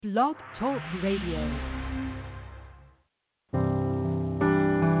Blog Talk Radio.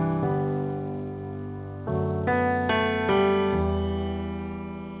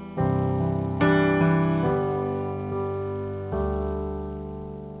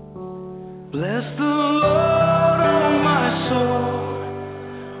 Bless the Lord, oh my soul,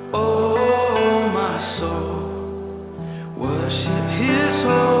 oh my soul, worship His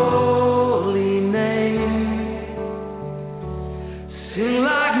holy name, sing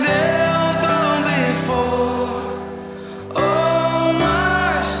like never before, oh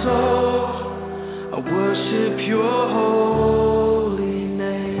my soul, I worship Your holy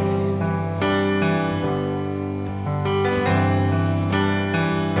name.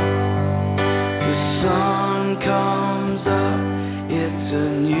 The sun comes up, it's a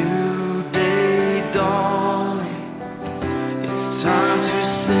new day dawning. It's time to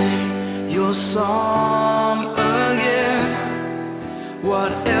sing Your song again.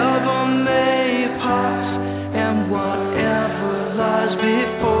 Whatever may pass and whatever lies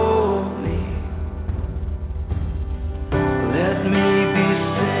before me, let me be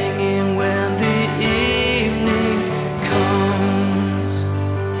singing when the evening comes.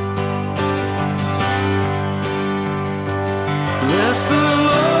 Bless the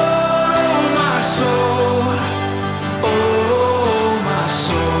Lord, oh my soul, oh my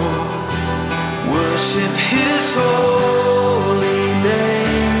soul, worship His holy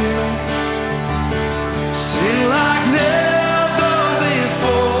name, sing like never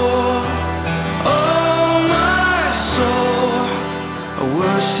before, oh my soul, I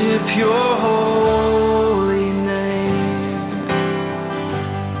worship Your holy name.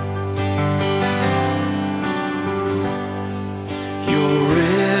 You're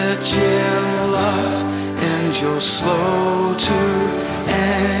rich in love and You're slow to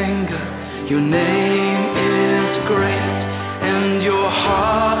anger. Your name is great and Your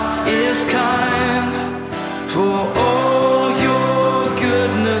heart is kind. For all Your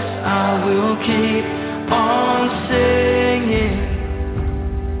goodness I will keep on singing.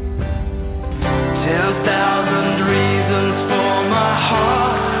 10,000 reasons for my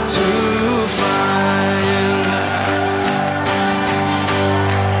heart to find.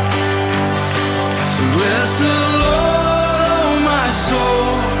 Bless the Lord, oh my soul,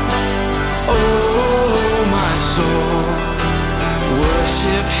 oh my soul,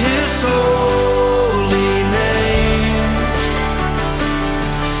 worship His holy name,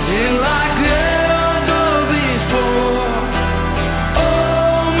 sing like never before,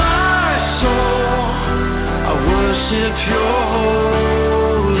 oh my soul, I worship Your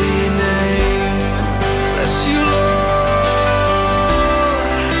holy name. Bless You, Lord.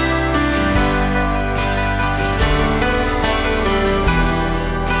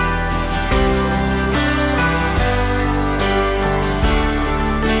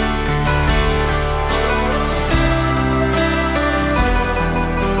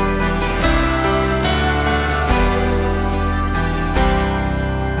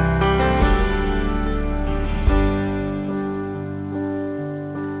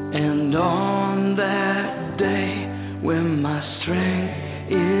 And on that day when my strength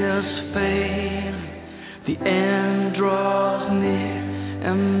is failing, the end draws near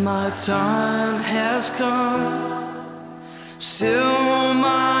and my time has come, still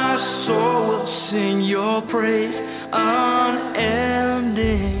my soul will sing Your praise unending.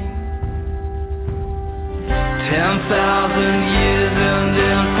 10,000 years and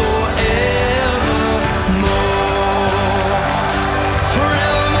then forevermore.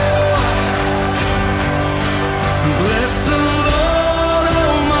 Forevermore. Bless the Lord,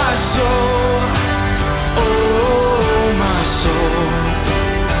 oh my soul, oh my soul,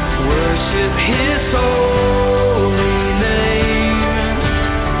 worship His holy name,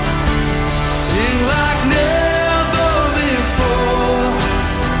 sing like never before,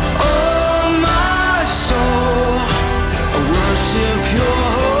 oh my soul, I worship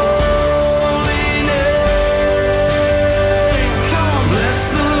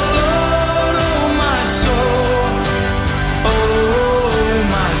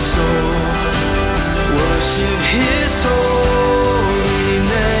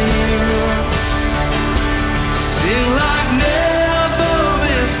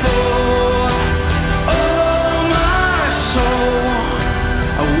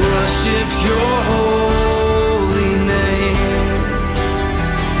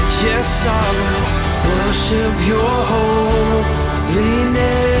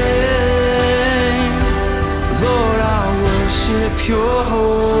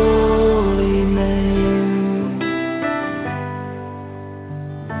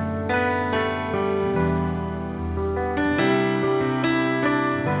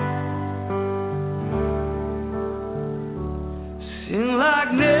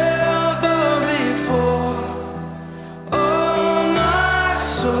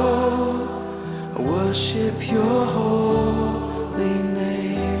your holy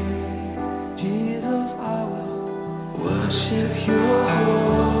name. Jesus, I will worship your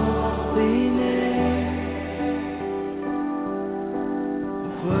holy name.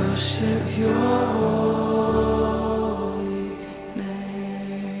 Worship your holy name.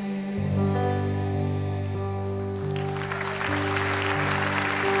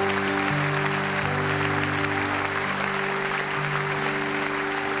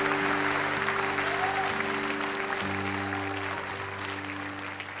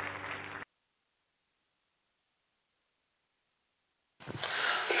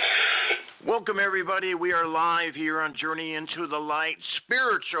 Welcome, everybody. We are live here on Journey into the Light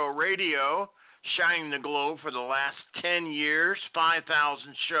Spiritual Radio, shining the glow for the last 10 years,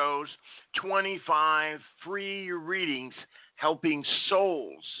 5,000 shows, 25 free readings, helping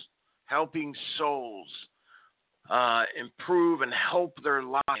souls improve and help their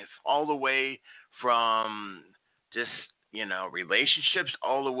life, all the way from just, relationships,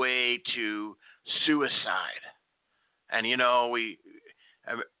 all the way to suicide. And,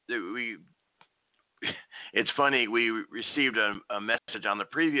 it's funny, we received a message on the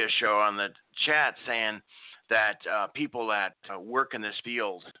previous show on the chat saying that people that work in this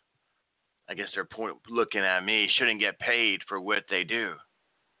field, I guess they're looking at me, shouldn't get paid for what they do.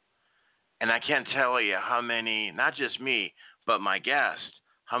 And I can't tell you how many, not just me, but my guests,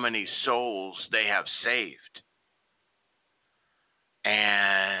 how many souls they have saved.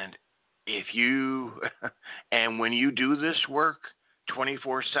 And and when you do this work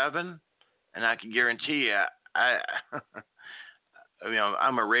 24/7, and I can guarantee you,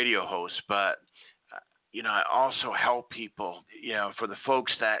 I'm a radio host, but, I also help people, for the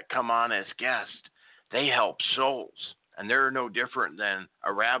folks that come on as guests, they help souls. And they're no different than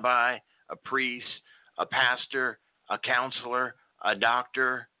a rabbi, a priest, a pastor, a counselor, a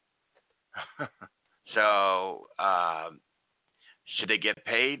doctor. So, should they get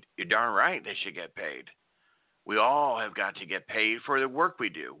paid? You're darn right they should get paid. We all have got to get paid for the work we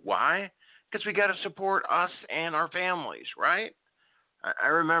do. Why? Because we got to support us and our families, right? I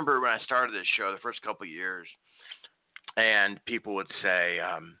remember when I started this show the first couple of years, and people would say,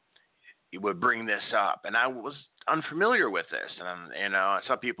 you would bring this up, and I was unfamiliar with this. And,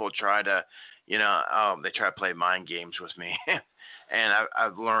 some people try to, they try to play mind games with me. And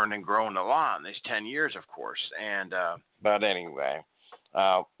I've learned and grown a lot in these 10 years, of course. And but anyway,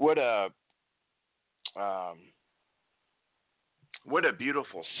 what a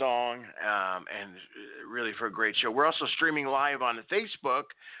beautiful song, and really for a great show. We're also streaming live on the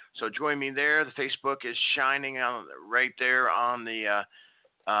Facebook, so join me there. The Facebook is shining on right there on the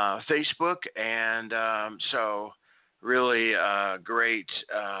Facebook, and so really great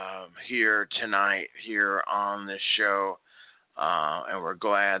here tonight here on this show. And we're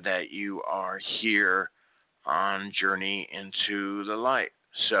glad that you are here on Journey into the Light.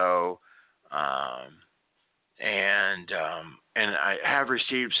 So, and I have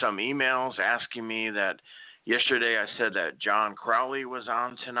received some emails asking me that yesterday I said that John Crowley was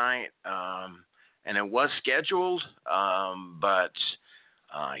on tonight, and it was scheduled, but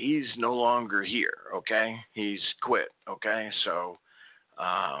he's no longer here, okay? He's quit, okay? So,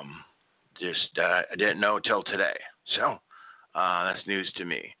 I didn't know till today. So, that's news to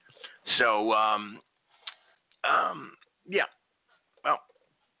me. So, yeah. Well,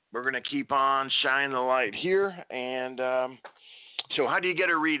 we're going to keep on shining the light here. And so how do you get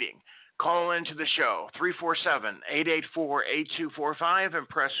a reading? Call into the show, 347-884-8245, and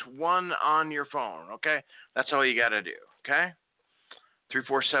press 1 on your phone, okay? That's all you got to do, okay?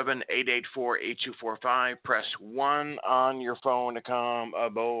 347-884-8245. Press 1 on your phone to come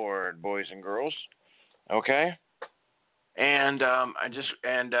aboard, boys and girls, okay? And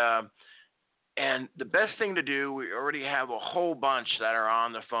and the best thing to do, we already have a whole bunch that are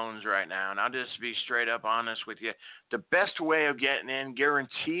on the phones right now, and I'll just be straight up honest with you. The best way of getting in,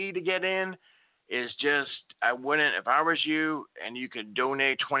 guaranteed to get in, is if I was you and you could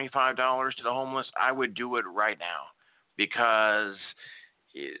donate $25 to the homeless, I would do it right now, because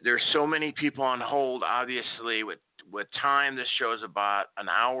there's so many people on hold, obviously, with time. This show's about an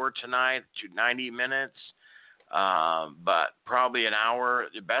hour tonight to 90 minutes. But probably an hour.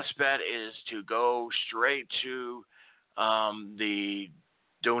 The best bet is to go straight to the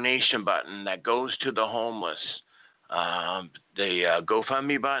donation button that goes to the homeless, the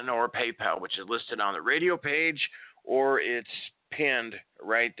GoFundMe button or PayPal, which is listed on the radio page, or it's pinned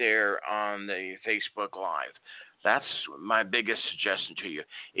right there on the Facebook Live. That's my biggest suggestion to you.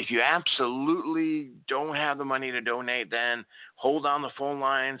 If you absolutely don't have the money to donate, then hold on the phone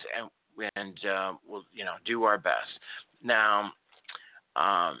lines and we'll do our best. Now,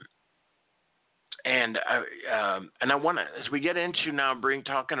 And I want to, as we get into now,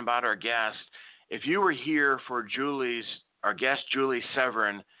 talking about our guest. If you were here for our guest Julie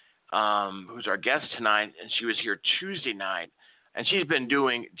Severn, who's our guest tonight, and she was here Tuesday night, and she's been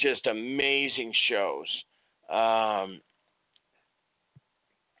doing just amazing shows,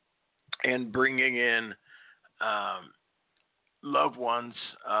 and bringing in loved ones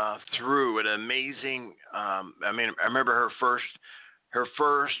through an amazing. I remember her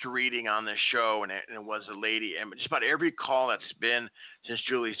first reading on this show, and it was a lady, and just about every call that's been since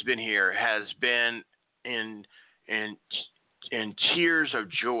Julie's been here has been in tears of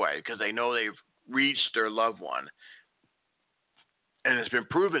joy because they know they've reached their loved one, and it's been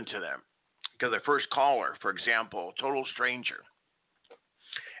proven to them because the first caller, for example, total stranger.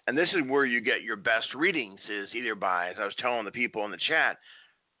 And this is where you get your best readings, is either by, as I was telling the people in the chat,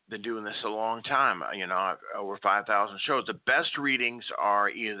 been doing this a long time, over 5,000 shows. The best readings are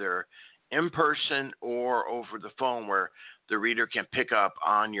either in person or over the phone, where the reader can pick up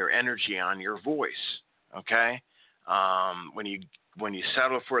on your energy, on your voice. Okay, when you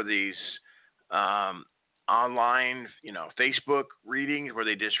settle for these online, Facebook readings where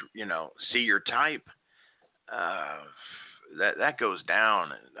they just see your type, that goes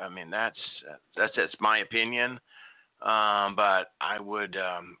down. I mean, that's my opinion. But I would,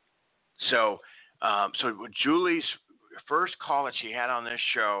 so Julie's first call that she had on this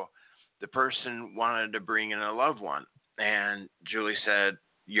show, the person wanted to bring in a loved one. And Julie said,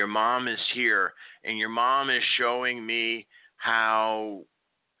 your mom is here, and your mom is showing me how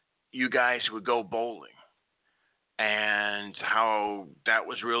you guys would go bowling and how that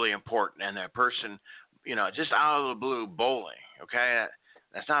was really important. And that person, just out of the blue, bowling, okay?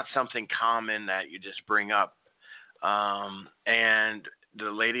 That's not something common that you just bring up. And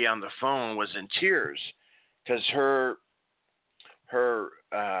the lady on the phone was in tears because her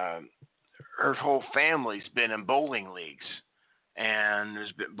whole family's been in bowling leagues, and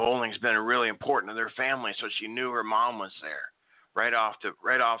bowling's been really important to their family. So she knew her mom was there right off the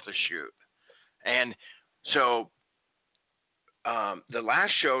shoot. And so the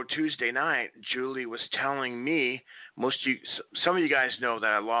last show Tuesday night, Julie was telling me, some of you guys know that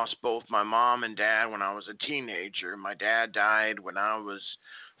I lost both my mom and dad when I was a teenager. My dad died when I was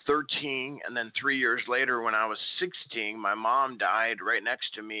 13, and then 3 years later, when I was 16, my mom died right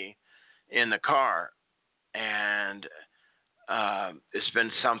next to me in the car. And it's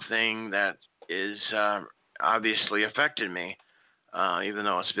been something that is obviously affected me, even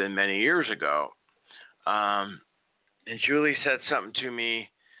though it's been many years ago. And Julie said something to me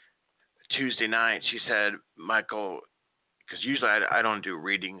Tuesday night. She said, Michael, because usually I don't do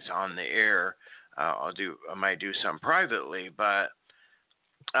readings on the air. I might do some privately, but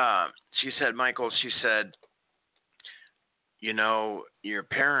she said, Michael, your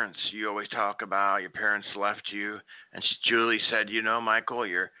parents, you always talk about your parents left you. And Julie said, Michael,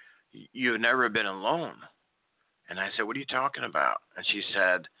 you've never been alone. And I said, what are you talking about? And she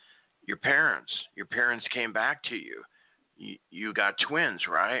said, your parents came back to you. You got twins,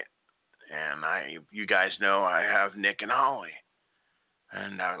 right? And you guys know I have Nick and Holly.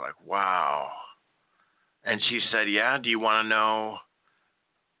 And I was like, wow. And she said, yeah, do you want to know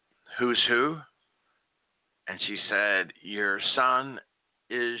who's who? And she said, your son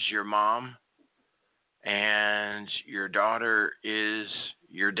is your mom, and your daughter is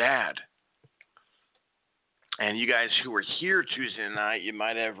your dad. And you guys who were here Tuesday night, you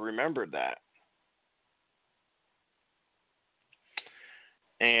might have remembered that.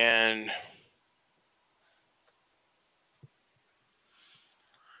 And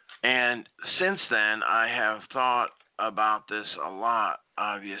since then, I have thought about this a lot,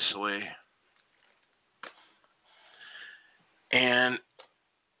 obviously. And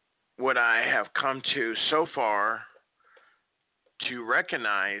what I have come to so far to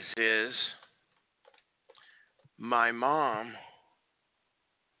recognize is my mom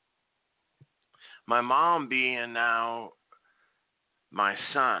being now my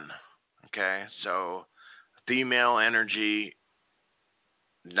son, okay? So female energy,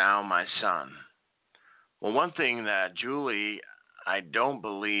 now my son. Well, one thing that Julie, I don't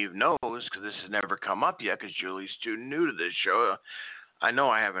believe, knows, because this has never come up yet, because Julie's too new to this show. I know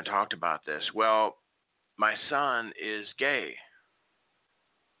I haven't talked about this. Well, my son is gay.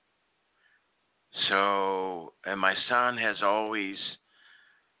 So, and my son has always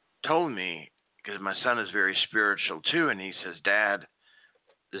told me, because my son is very spiritual too, and he says, Dad,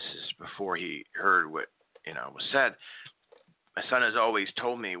 this is before he heard what, was said. My son has always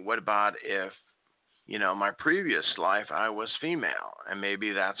told me, what about if, my previous life I was female, and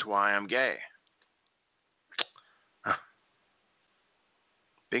maybe that's why I'm gay.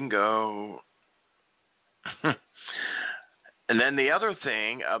 Bingo. And then the other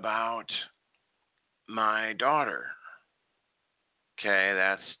thing about my daughter, okay,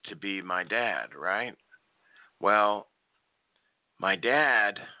 that's to be my dad, right? Well, my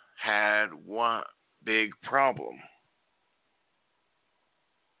dad had one big problem.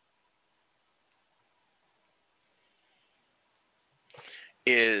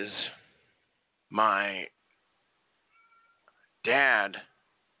 Is my dad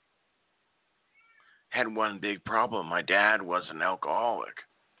had one big problem. My dad was an alcoholic.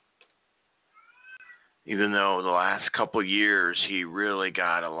 Even though the last couple years he really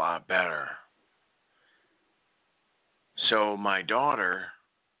got a lot better. So my daughter,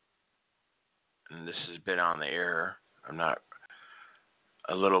 and this has been on the air, I'm not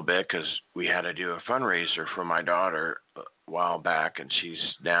a little bit because we had to do a fundraiser for my daughter a while back, and she's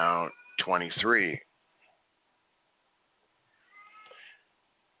now 23.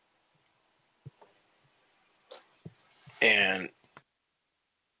 And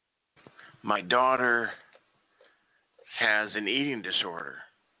my daughter has an eating disorder.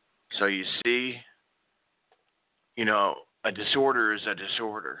 So you see, a disorder is a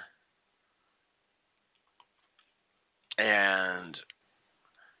disorder. And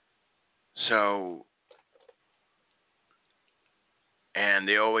so, and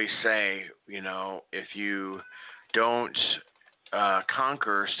they always say, if you don't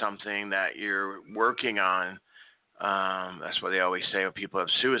conquer something that you're working on, that's what they always say when people have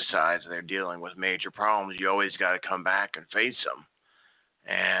suicides and they're dealing with major problems. You always got to come back and face them.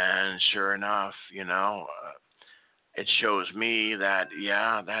 And sure enough, it shows me that,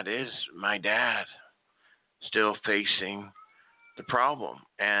 that is my dad still facing the problem.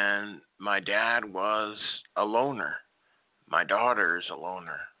 And my dad was a loner. My daughter's a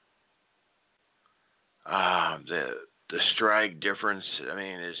loner. The strike difference,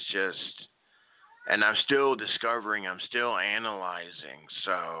 is just, and I'm still discovering, I'm still analyzing.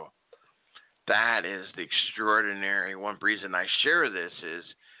 So that is the extraordinary. One reason I share this is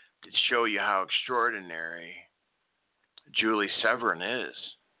to show you how extraordinary Julie Severn is.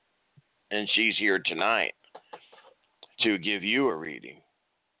 And she's here tonight to give you a reading.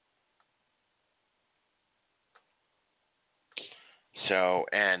 So,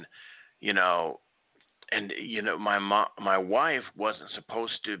 my wife wasn't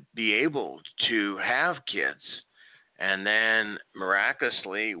supposed to be able to have kids. And then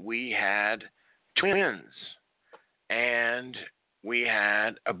miraculously we had twins. And we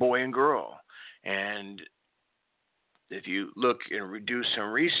had a boy and girl. And if you look and do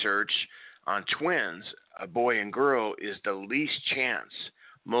some research on twins, a boy and girl is the least chance.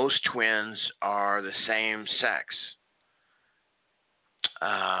 Most twins are the same sex.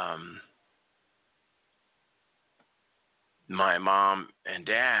 My mom and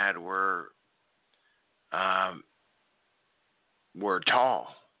dad were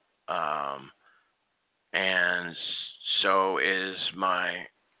tall, and so is my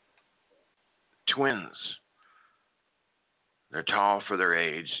twins. They're tall for their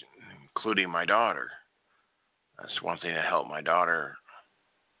age, including my daughter. That's one thing that helped my daughter.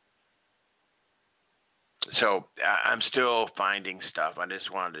 So I'm still finding stuff. I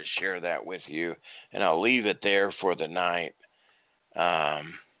just wanted to share that with you, and I'll leave it there for the night.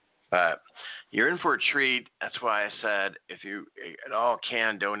 But you're in for a treat. That's why I said if you at all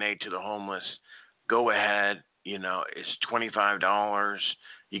can donate to the homeless, go ahead. It's $25.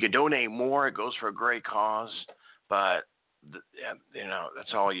 You can donate more. It goes for a great cause, but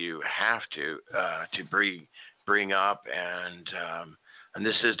that's all you have to bring up. And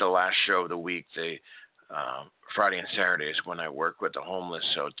this is the last show of the week. The Friday and Saturday is when I work with the homeless,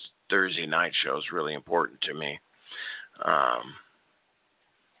 so it's Thursday night show is really important to me.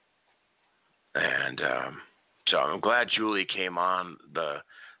 So I'm glad Julie came on the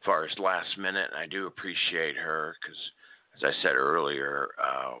far as last minute, and I do appreciate her because, as I said earlier,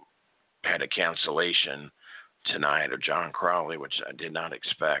 had a cancellation tonight of John Crowley, which I did not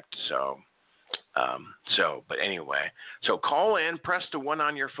expect. But anyway, so call in, press the 1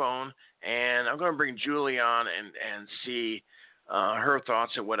 on your phone, and I'm going to bring Julie on and see her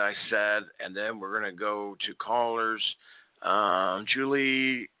thoughts on what I said, and then we're going to go to callers.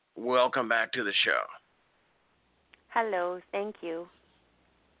 Julie, welcome back to the show. Hello, thank you.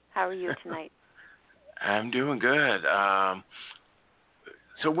 How are you tonight? I'm doing good.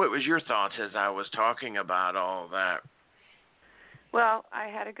 So what was your thoughts as I was talking about all of that? Well, I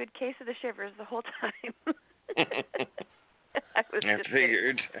had a good case of the shivers the whole time. I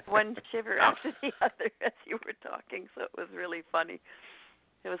figured. One shiver after the other as you were talking, so it was really funny.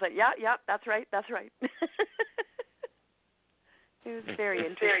 It was like, yeah, that's right. It was very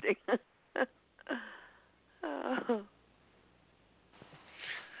interesting.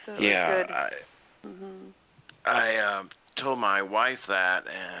 So it yeah, was good. I told my wife that,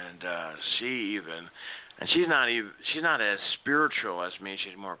 and she's not as spiritual as me.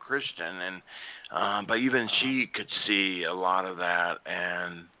 She's more Christian, and but even she could see a lot of that.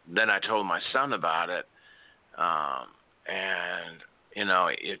 And then I told my son about it, and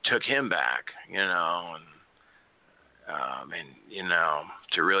it took him back,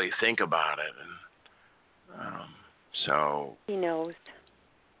 to really think about it, and so He knows.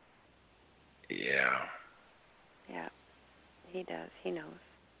 yeah. Yeah, he does. He knows.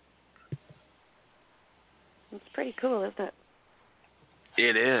 It's pretty cool, isn't it?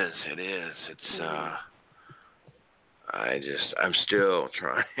 It is. It is. It's. I'm still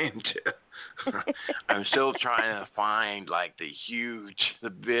trying to. I'm still trying to find like the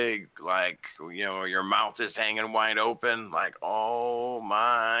big, like your mouth is hanging wide open, like oh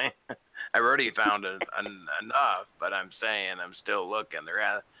my. I've already found enough, but I'm saying I'm still looking.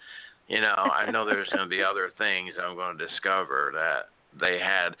 I know there's going to be other things I'm going to discover that they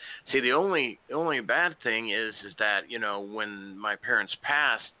had. See, the only bad thing is that when my parents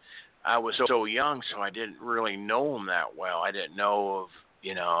passed, I was so young, so I didn't really know them that well. I didn't know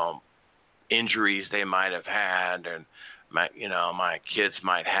of injuries they might have had, and my kids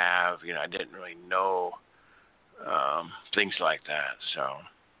might have. I didn't really know things like that. So,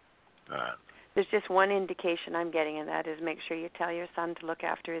 but. There's just one indication I'm getting, and that is make sure you tell your son to look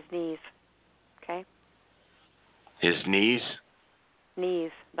after his knees. Okay? His knees?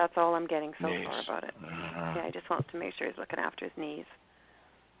 Knees. That's all I'm getting so knees. far about it. Uh-huh. Yeah, I just want to make sure he's looking after his knees.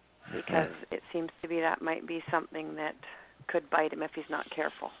 Because it seems to be that might be something that could bite him if he's not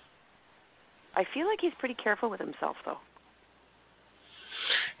careful. I feel like he's pretty careful with himself, though.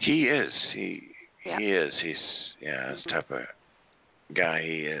 He is. He is. He's that's the type of guy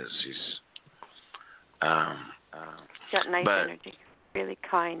he is. He's got nice energy. Really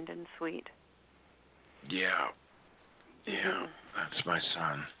kind and sweet. Yeah. Yeah. That's my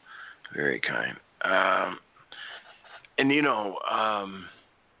son. Very kind. And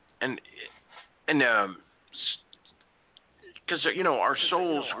because our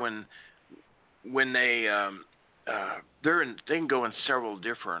souls when they they can go in several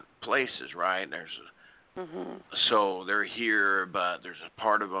different places, right? There's so they're here, but there's a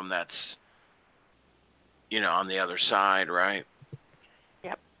part of them that's on the other side, right?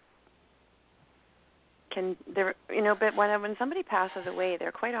 Yep. But when somebody passes away,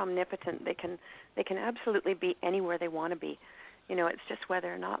 they're quite omnipotent. They can absolutely be anywhere they want to be. It's just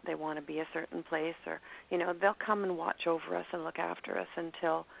whether or not they want to be a certain place, or they'll come and watch over us and look after us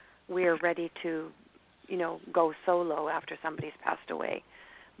until we're ready to go solo after somebody's passed away.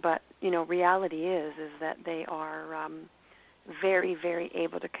 But reality is that they are very, very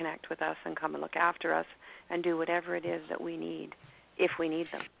able to connect with us and come and look after us and do whatever it is that we need if we need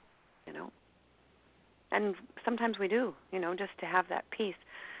them. And sometimes we do, just to have that peace.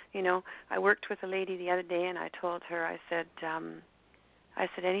 I worked with a lady the other day, and I told her, I said,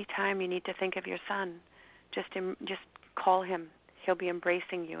 anytime you need to think of your son, just call him. He'll be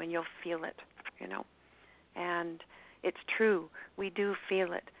embracing you, and you'll feel it, And it's true. We do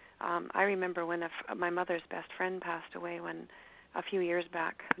feel it. I remember when my mother's best friend passed away a few years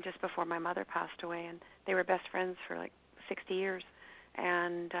back, just before my mother passed away, and they were best friends for like 60 years.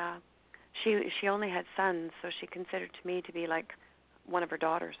 And she only had sons, so she considered me to be like one of her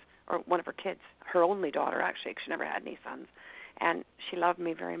daughters, or one of her kids, her only daughter, actually, because she never had any sons. And she loved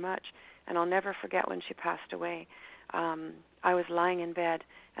me very much. And I'll never forget when she passed away. I was lying in bed,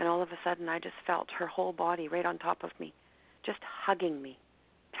 and all of a sudden I just felt her whole body right on top of me, just hugging me,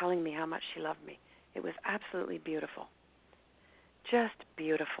 telling me how much she loved me. It was absolutely beautiful. Just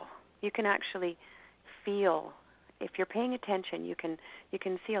beautiful. You can actually feel, if you're paying attention, you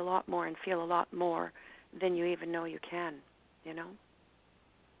can see a lot more and feel a lot more than you even know you can,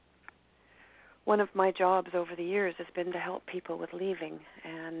 One of my jobs over the years has been to help people with leaving,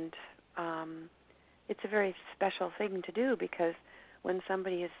 and it's a very special thing to do, because when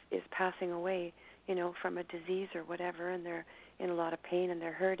somebody is passing away, from a disease or whatever, and they're in a lot of pain and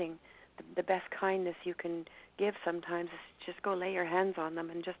they're hurting, the best kindness you can give sometimes is just go lay your hands on them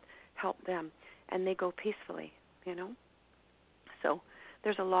and just help them, and they go peacefully, So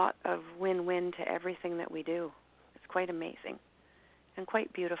there's a lot of win-win to everything that we do. It's quite amazing and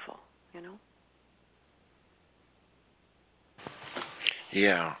quite beautiful,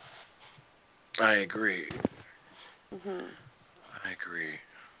 Yeah, I agree. I agree.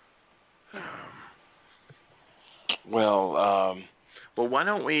 Yeah. Well, why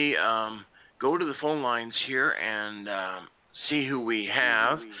don't we go to the phone lines here, and see who we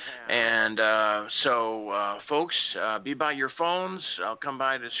have. And folks, be by your phones. I'll come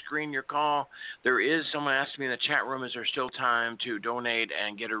by to screen your call. There is someone asked me in the chat room, is there still time to donate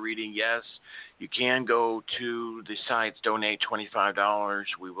and get a reading? Yes, you can go to the sites, donate $25.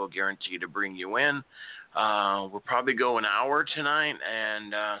 We will guarantee to bring you in. We'll probably go an hour tonight,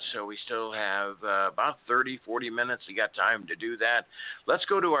 and so we still have about 30, 40 minutes. We got time to do that. Let's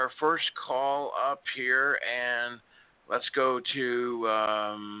go to our first call up here, and let's go to,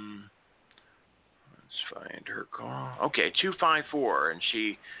 let's find her call. Okay, 254, and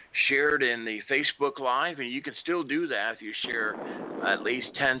she shared in the Facebook Live, and you can still do that if you share at least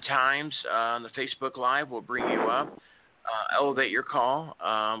 10 times on the Facebook Live. We'll bring you up. Elevate your call.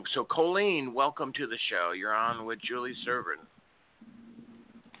 So, Colleen, welcome to the show. You're on with Julie Severn.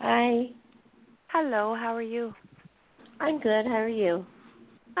 Hi. Hello, how are you? I'm good. How are you?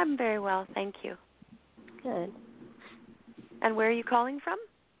 I'm very well, thank you. Good. And where are you calling from?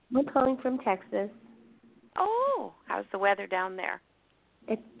 I'm calling from Texas. Oh, how's the weather down there?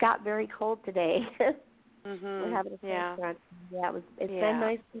 It got very cold today. Mhm. We're having a snowstorm. Yeah, it's Yeah. been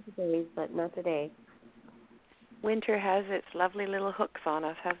nice for the days, but not today. Winter has its lovely little hooks on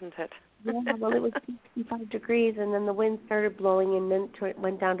us, hasn't it? Yeah, well, it was 65 degrees, and then the wind started blowing, and then it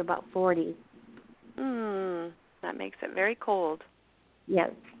went down to about 40. That makes it very cold. Yes.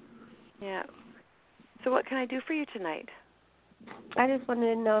 Yeah. So what can I do for you tonight? I just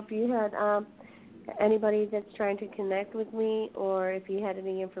wanted to know if you had anybody that's trying to connect with me, or if you had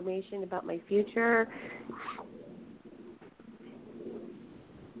any information about my future.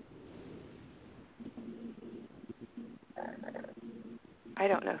 I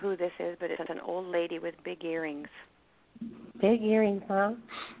don't know who this is, but it's an old lady with big earrings. Big earrings, huh?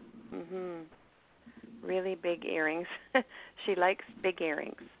 Mhm. Really big earrings. She likes big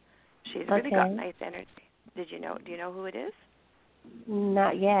earrings. She's really got nice energy. Do you know who it is?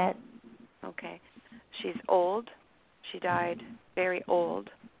 Not yet. Okay. She's old. She died very old.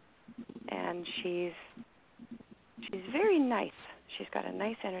 And she's very nice. She's got a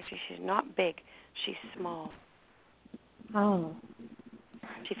nice energy. She's not big. She's small. Oh.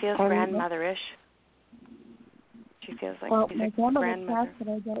 She feels grandmotherish. She feels like she's my a grandmother grandmother. passed, but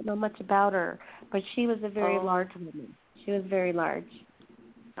I don't know much about her. But she was a very large woman. She was very large.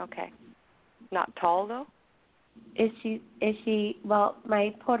 Okay. Not tall though? Is she well,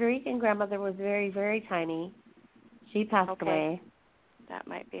 my Puerto Rican grandmother was very, very tiny. She passed away. That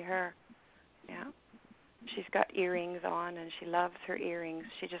might be her. Yeah. She's got earrings on and she loves her earrings.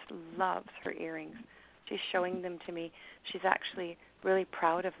 She just loves her earrings. She's showing them to me. She's actually really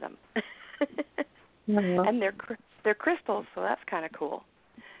proud of them. Mm-hmm. And they're crystals, so that's kind of cool.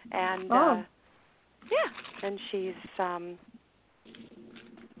 And and she's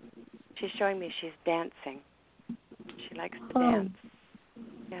showing me she's dancing. She likes to dance.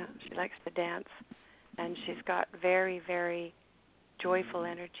 Yeah, she likes to dance, and she's got very, very joyful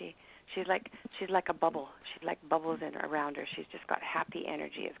energy. She's like a bubble. She's like bubbles around her. She's just got happy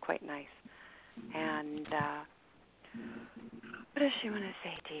energy. It's quite nice. And what does she want to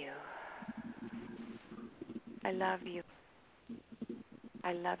say to you? I love you.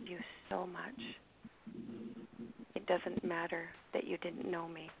 I love you so much. It doesn't matter that you didn't know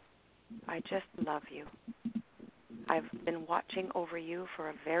me. I just love you. I've been watching over you for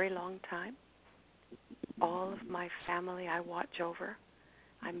a very long time. All of my family I watch over.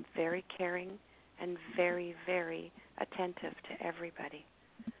 I'm very caring and very, very attentive to everybody.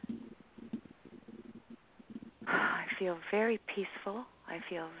 I feel very peaceful. I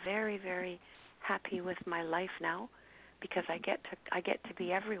feel very, very happy with my life now because I get to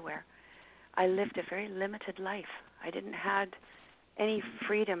be everywhere. I lived a very limited life. I didn't have any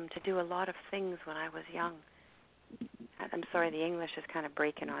freedom to do a lot of things when I was young. I'm sorry, the English is kind of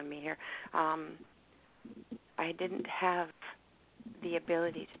breaking on me here. I didn't have the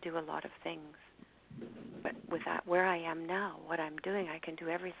ability to do a lot of things. But with that, where I am now, what I'm doing, I can do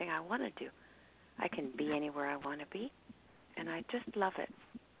everything I want to do. I can be anywhere I want to be, and I just love it.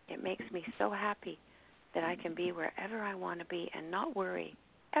 It makes me so happy that I can be wherever I want to be and not worry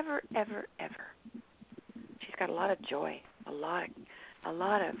ever, ever, ever. She's got a lot of joy, a lot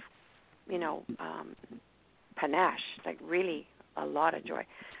of, panache, like really a lot of joy.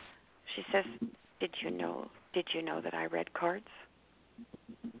 She says, "Did you know that I read cards?"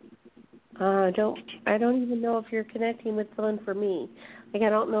 I don't even know if you're connecting with someone for me. Like I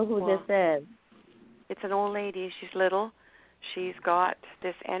don't know who this is. It's an old lady. She's little. She's got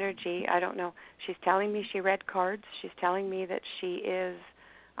this energy. I don't know. She's telling me she read cards. She's telling me that she is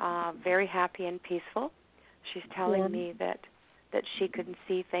very happy and peaceful. She's telling me that she could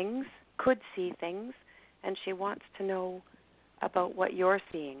see things, and she wants to know about what you're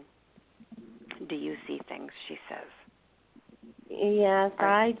seeing. Do you see things, she says. Yes,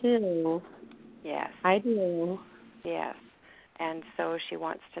 I do. Yes. I do. Yes. And so she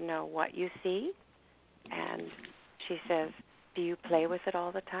wants to know what you see. And she says, do you play with it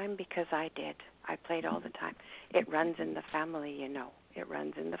all the time? Because I did. I played all the time. It runs in the family, you know. It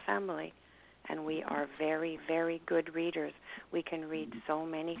runs in the family. And we are very, very good readers. We can read so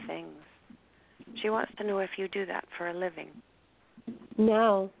many things. She wants to know if you do that for a living.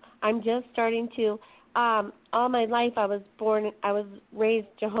 No, I'm just starting to. All my life I was raised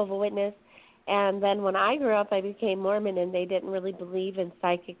Jehovah's Witness, and then when I grew up I became Mormon, and they didn't really believe in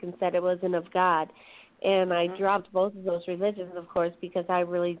psychic and said it wasn't of God. And I dropped both of those religions, of course, because I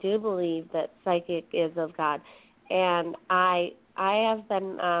really do believe that psychic is of God. And I have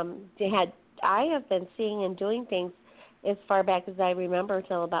been I have been seeing and doing things as far back as I remember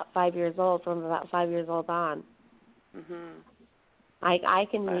till about 5 years old. From about 5 years old on, I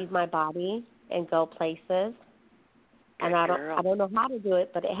can leave my body and go places, and I don't know how to do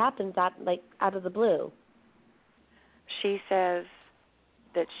it, but it happens out of the blue. She says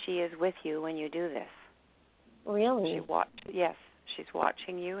that she is with you when you do this. Really? Yes, she's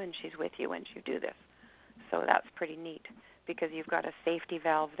watching you and she's with you when you do this. So that's pretty neat because you've got a safety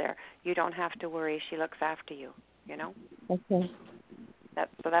valve there. You don't have to worry. She looks after you, you know? Okay.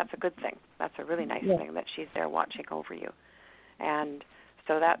 So that's a good thing. That's a really nice thing that she's there watching over you. And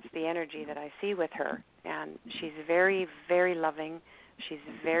so that's the energy that I see with her. And she's very, very loving. She's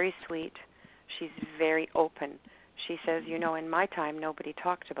very sweet. She's very open. She says, you know, in my time, nobody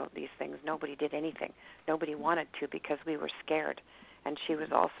talked about these things. Nobody did anything. Nobody wanted to because we were scared. And she was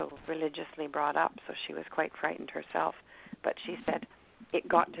also religiously brought up, so she was quite frightened herself. But she said, it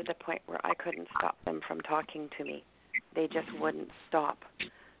got to the point where I couldn't stop them from talking to me. They just wouldn't stop.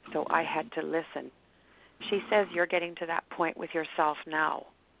 So I had to listen. She says you're getting to that point with yourself now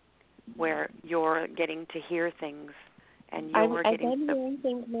where you're getting to hear things and you're I've been hearing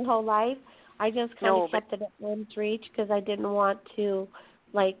things my whole life. I just kind of kept it at arm's reach because I didn't want to,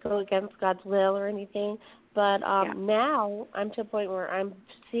 go against God's will or anything. But now I'm to a point where I'm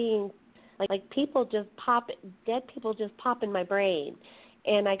seeing, people just dead people just pop in my brain,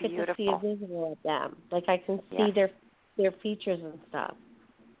 and I get to see a visual of them. I can see their features and stuff.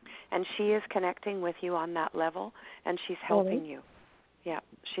 And she is connecting with you on that level, and she's helping you. Yeah,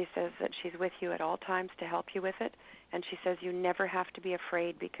 she says that she's with you at all times to help you with it, and she says you never have to be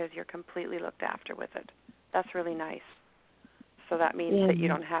afraid because you're completely looked after with it. That's really nice. So that means that you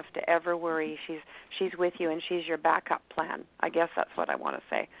don't have to ever worry. She's with you, and she's your backup plan. I guess that's what I want to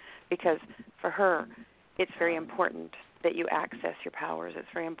say, because for her, it's very important that you access your powers.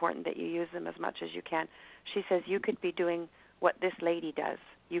 It's very important that you use them as much as you can. She says you could be doing what this lady does.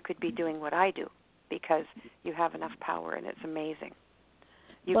 You could be doing what I do because you have enough power, and it's amazing.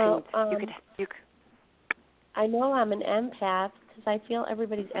 I know I'm an empath because I feel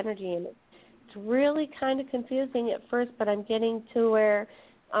everybody's energy, and it's really kind of confusing at first, but I'm getting to where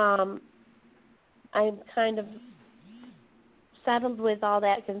I'm kind of settled with all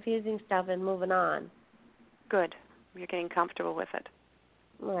that confusing stuff and moving on. Good. You're getting comfortable with it.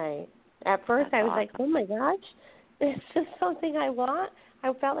 Right. At first I was like, oh my gosh, is this something I want?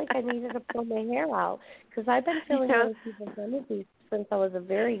 I felt like I needed to pull my hair out because I've been feeling other people's energy since I was a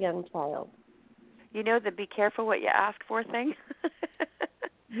very young child. You know the be careful what you ask for thing?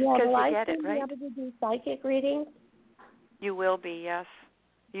 Yeah, well, I get it, right? Be able to do psychic readings. You will be, yes.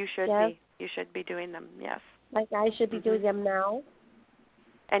 You should be. You should be doing them, yes. I should be doing them now?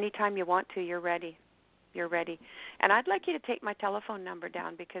 Anytime you want to, you're ready. You're ready. And I'd like you to take my telephone number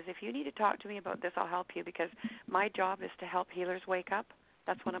down because if you need to talk to me about this, I'll help you because my job is to help healers wake up.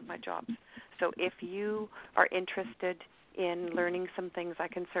 That's one of my jobs. So if you are interested in learning some things, I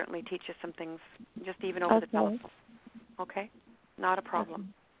can certainly teach you some things just even over the telephone. Okay? Not a problem. Okay.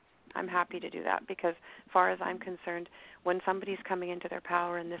 I'm happy to do that because as far as I'm concerned, when somebody's coming into their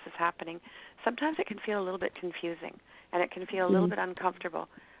power and this is happening, sometimes it can feel a little bit confusing and it can feel a little bit uncomfortable,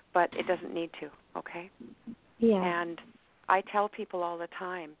 but it doesn't need to, okay? Yeah. And I tell people all the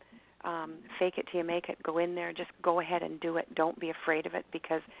time, fake it till you make it. Go in there. Just go ahead and do it. Don't be afraid of it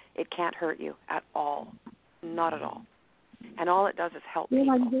because it can't hurt you at all. Not at all. And all it does is help people.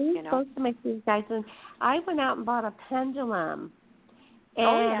 I'm very close to my these guys. And I went out and bought a pendulum.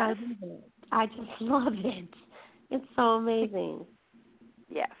 And I just love it. It's so amazing.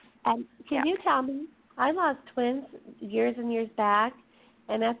 Yes. And can you tell me, I lost twins years and years back,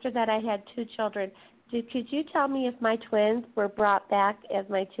 and after that I had 2 children. Could you tell me if my twins were brought back as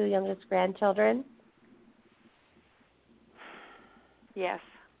my 2 youngest grandchildren? Yes.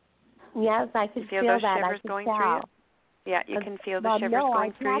 Yes, I could feel those that. shivers I could going tell. through you? Yeah, you can feel the shivers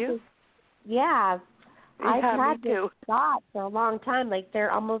going through you? Yeah. I've had me too. this thought for a long time, like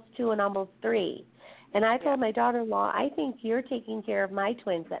they're almost 2 and almost 3. And I told my daughter-in-law, I think you're taking care of my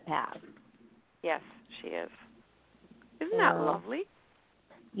twins that passed. Yes, she is. Isn't that lovely?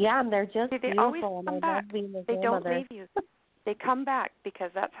 Yeah, and they're just they beautiful. Always and come I back. love being a They grandmother. don't leave you. They come back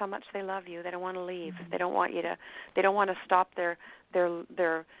because that's how much they love you. They don't want to leave. They don't want you to. They don't want to stop their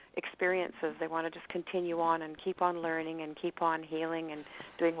experiences. They want to just continue on and keep on learning and keep on healing and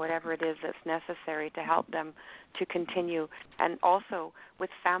doing whatever it is that's necessary to help them to continue. And also with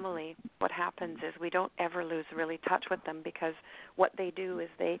family, what happens is we don't ever lose really touch with them, because what they do is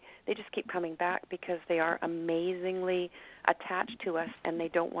they just keep coming back because they are amazingly attached to us and they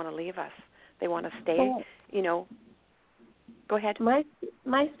don't want to leave us. They want to stay, Go ahead. My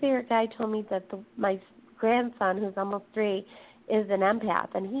spirit guide told me that my grandson, who's almost 3, is an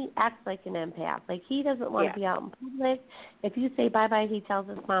empath, and he acts like an empath. Like, he doesn't want to be out in public. If you say bye-bye, he tells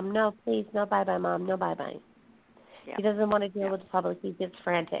his mom, no, please, no bye-bye, Mom, no bye-bye. Yeah. He doesn't want to deal with the public. He gets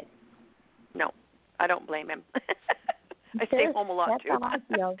frantic. No, I don't blame him. I stay home a lot, too. That's how I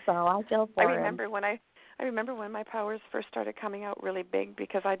feel, so I feel for him. I remember when my powers first started coming out really big,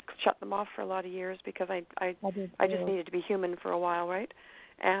 because I'd shut them off for a lot of years because I just needed to be human for a while, right?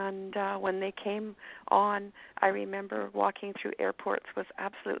 And when they came on, I remember walking through airports was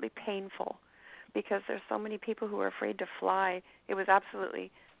absolutely painful, because there's so many people who are afraid to fly. It was absolutely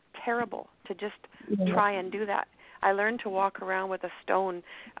terrible to just try and do that. I learned to walk around with a stone.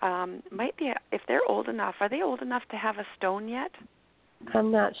 Might be if they're old enough. Are they old enough to have a stone yet? I'm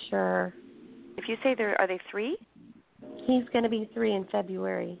not sure. If you say are they 3? He's going to be 3 in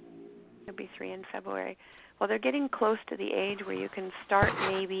February. He'll be 3 in February. Well, they're getting close to the age where you can start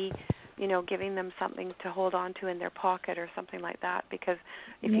maybe, giving them something to hold on to in their pocket or something like that. Because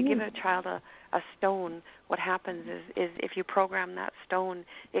if you give a child a stone, what happens is if you program that stone,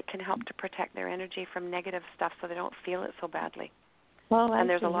 it can help to protect their energy from negative stuff so they don't feel it so badly. Well, and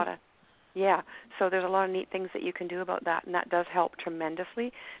there's a lot of so there's a lot of neat things that you can do about that, and that does help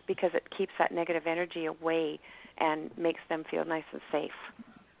tremendously, because it keeps that negative energy away and makes them feel nice and safe,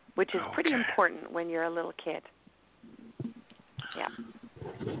 which is pretty important when you're a little kid. Yeah.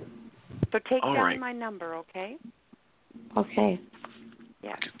 So take down my number, okay? Okay.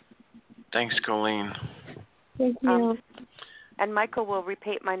 Yeah. Thanks, Colleen. Thank you. And Michael will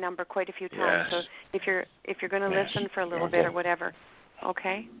repeat my number quite a few times. So if you're going to listen for a little bit or whatever,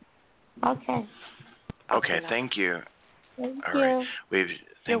 okay? Okay. Okay, thank you. Thank All you. right.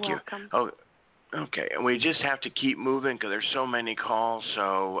 Thank you. Welcome. Oh, okay. And we just have to keep moving because there's so many calls.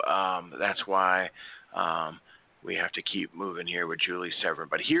 So that's why we have to keep moving here with Julie Severn.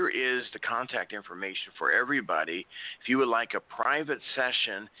 But here is the contact information for everybody. If you would like a private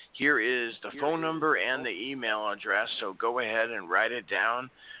session, here is the phone number and the email address. So go ahead and write it down.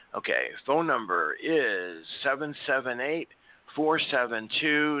 Okay, phone number is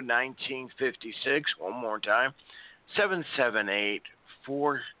 778-472-1956. One more time,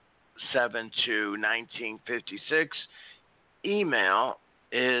 778-472-1956. Email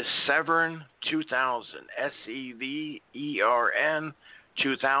is Severn2000, SEVERN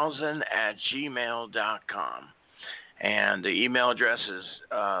 2000 @gmail.com. And the email address is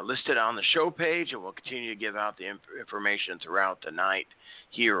listed on the show page, and we'll continue to give out the information throughout the night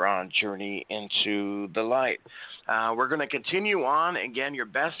here on Journey into the Light. We're going to continue on. Again, your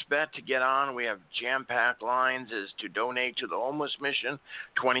best bet to get on, we have jam-packed lines, is to donate to the homeless mission,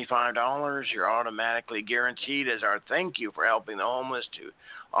 $25. You're automatically guaranteed as our thank you for helping the homeless to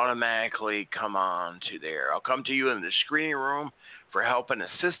automatically come on to there. I'll come to you in the screening room for help and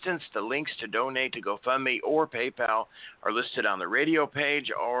assistance. The links to donate to GoFundMe or PayPal are listed on the radio page,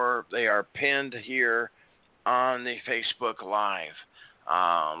 or they are pinned here on the Facebook Live.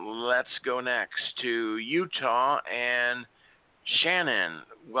 Let's go next to Utah, and Shannon,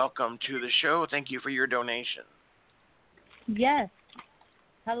 welcome to the show. Thank you for your donation. Yes.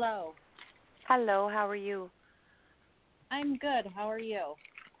 Hello. Hello, how are you? I'm good. How are you?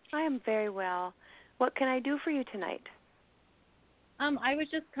 I am very well. What can I do for you tonight? I was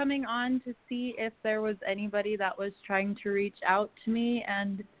just coming on to see if there was anybody that was trying to reach out to me,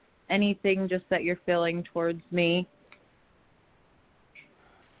 and anything just that you're feeling towards me.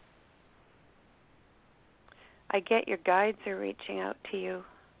 I get your guides are reaching out to you.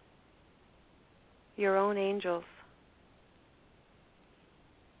 Your own angels.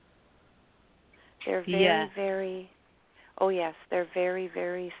 They're they're very,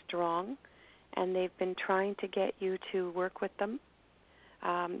 very strong, and they've been trying to get you to work with them.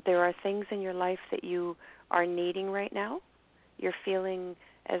 There are things in your life that you are needing right now. You're feeling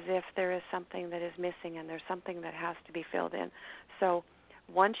as if there is something that is missing and there's something that has to be filled in. So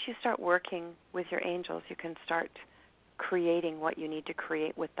once you start working with your angels, you can start creating what you need to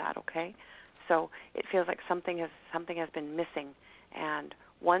create with that, okay? So it feels like something has been missing, and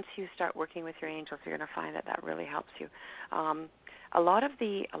once you start working with your angels, you're going to find that really helps you. A lot of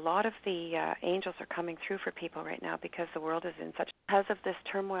the angels are coming through for people right now because the world is in because of this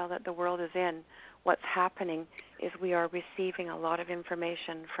turmoil that the world is in. What's happening is we are receiving a lot of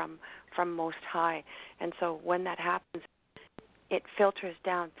information from Most High, and so when that happens, it filters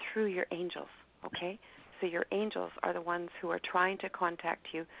down through your angels, okay? So your angels are the ones who are trying to contact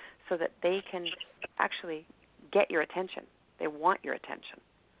you so that they can actually get your attention. They want your attention.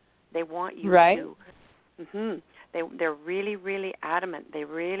 They want you to. They're really, really adamant. They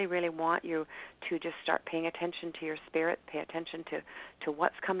really, really want you to just start paying attention to your spirit, pay attention to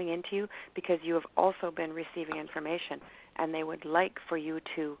what's coming into you, because you have also been receiving information, and they would like for you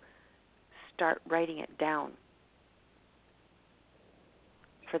to start writing it down.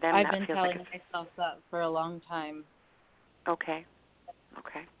 For them, I've that been feels telling like myself that for a long time. Okay.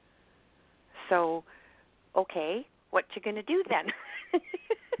 So, okay, what you gonna do then?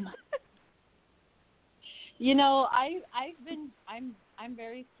 You know, I'm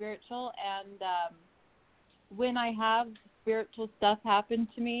very spiritual, and when I have spiritual stuff happen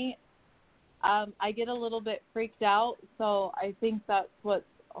to me, I get a little bit freaked out. So I think that's what's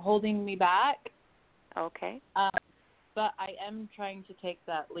holding me back. Okay. But I am trying to take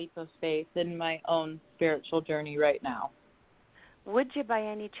that leap of faith in my own spiritual journey right now. Would you, by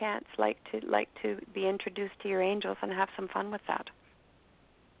any chance, like to be introduced to your angels and have some fun with that?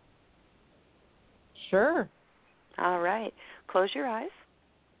 Sure. All right. Close your eyes.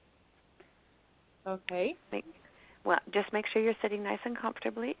 Okay. Just make sure you're sitting nice and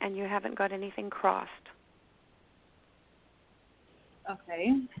comfortably and you haven't got anything crossed.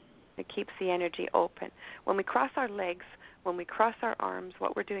 Okay. It keeps the energy open. When we cross our legs, when we cross our arms,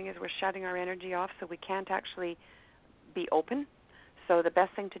 what we're doing is we're shutting our energy off, so we can't actually be open. So the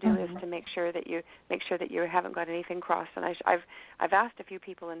best thing to do is to make sure that you haven't got anything crossed. And I've asked a few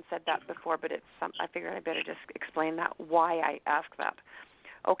people and said that before, but I figured I better just explain that, why I ask that.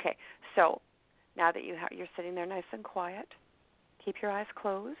 Okay, so now that you're sitting there nice and quiet, keep your eyes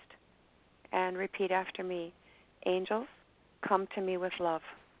closed and repeat after me. Angels, come to me with love.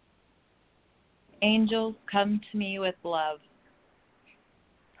 Angels, come to me with love.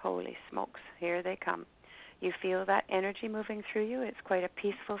 Holy smokes, here they come. You feel that energy moving through you. It's quite a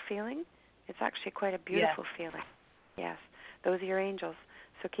peaceful feeling. It's actually quite a beautiful feeling. Yes, those are your angels.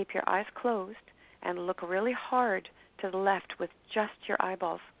 So keep your eyes closed and look really hard to the left with just your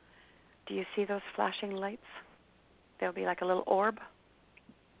eyeballs. Do you see those flashing lights? They'll be like a little orb,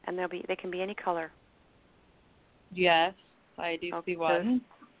 and they can be any color. Yes, I do see one.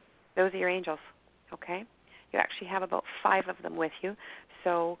 Those are your angels, okay? You actually have about 5 of them with you,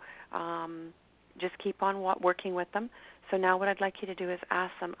 so just keep on working with them. So now what I'd like you to do is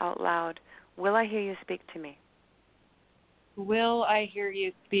ask them out loud, will I hear you speak to me? Will I hear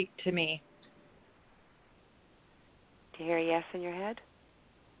you speak to me? Do you hear a yes in your head?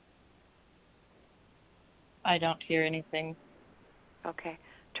 I don't hear anything. Okay.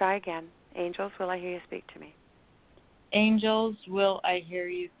 Try again. Angels, will I hear you speak to me? Angels, will I hear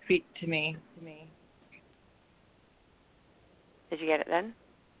you speak to me? Did you get it then?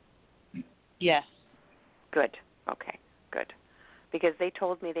 Yes. Good. Okay, good. Because they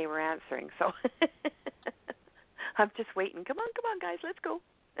told me they were answering, so I'm just waiting. Come on, guys, let's go.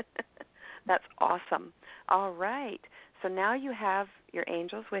 That's awesome. All right. So now you have your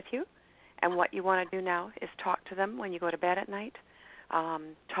angels with you, and what you want to do now is talk to them when you go to bed at night.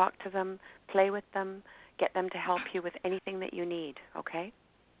 Talk to them, play with them, get them to help you with anything that you need, okay?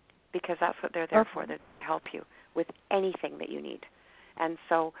 Because that's what they're there for, to help you with anything that you need. And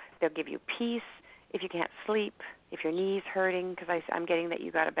so they'll give you peace if you can't sleep, if your knee is hurting, because I'm getting that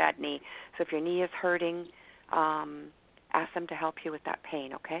you got a bad knee. So if your knee is hurting, ask them to help you with that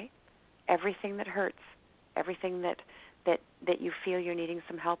pain, okay? Everything that hurts, everything that you feel you're needing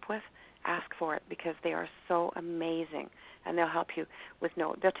some help with, ask for it, because they are so amazing, and they'll help you with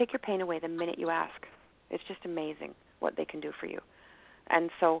they'll take your pain away the minute you ask. It's just amazing what they can do for you. And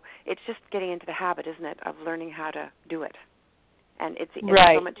so it's just getting into the habit, isn't it, of learning how to do it. And it's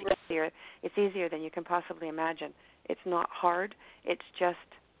so much easier. It's easier than you can possibly imagine. It's not hard. It's just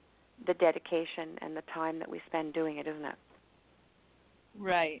the dedication and the time that we spend doing it, isn't it?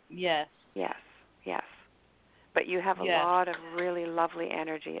 Right, yes. Yes. But you have a lot of really lovely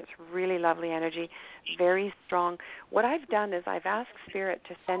energy. It's really lovely energy, very strong. What I've done is I've asked Spirit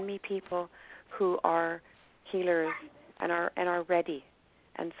to send me people who are healers and are ready.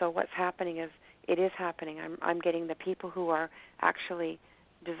 And so what's happening is, it is happening. I'm getting the people who are actually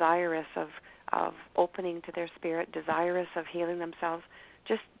desirous of opening to their spirit, desirous of healing themselves,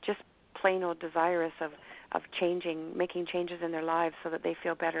 just plain old desirous of changing, making changes in their lives so that they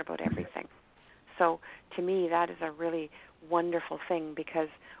feel better about everything. So to me, that is a really wonderful thing, because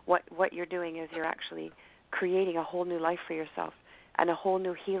what you're doing is you're actually creating a whole new life for yourself, and a whole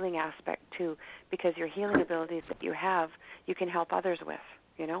new healing aspect too, because your healing abilities that you have, you can help others with,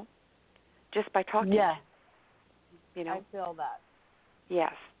 just by talking. Yeah. I feel that.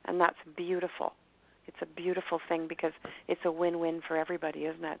 Yes, and that's beautiful. It's a beautiful thing, because it's a win-win for everybody,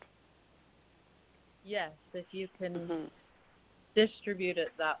 isn't it? Yes, if you can distribute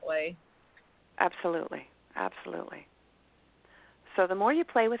it that way. Absolutely. So the more you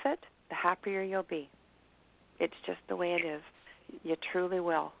play with it, the happier you'll be. It's just the way it is. You truly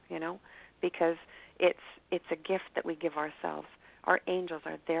will, because it's a gift that we give ourselves. Our angels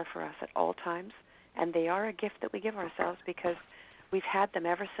are there for us at all times, and they are a gift that we give ourselves because we've had them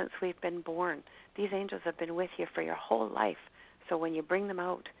ever since we've been born. These angels have been with you for your whole life. So when you bring them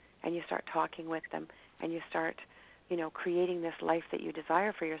out and you start talking with them and you start, creating this life that you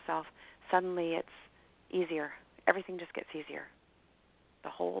desire for yourself, suddenly it's easier. Everything just gets easier. The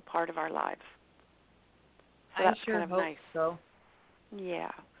whole part of our lives. So that's sure kind of hope nice. So.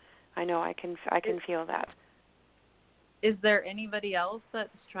 Yeah, I know. I can feel that. Is there anybody else that's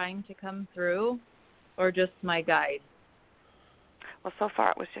trying to come through, or just my guide? Well, so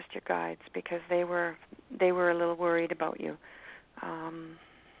far it was just your guides, because they were a little worried about you.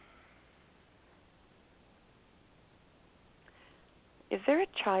 Is there a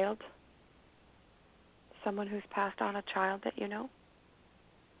child? Someone who's passed on a child that you know?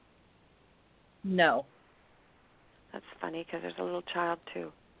 No. That's funny, because there's a little child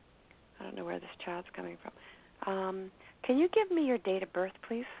too. I don't know where this child's coming from. Can you give me your date of birth,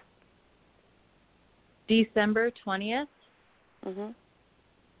 please? December 20th. Mhm.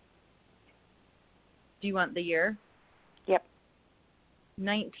 Do you want the year? Yep.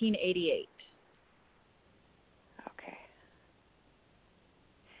 1988. Okay.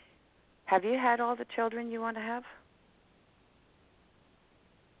 Have you had all the children you want to have?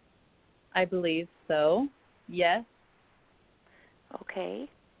 I believe so. Yes. Okay.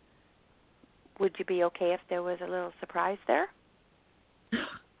 Would you be okay if there was a little surprise there?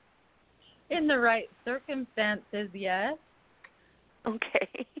 In the right circumstances, yes.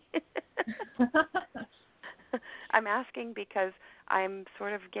 Okay. I'm asking because I'm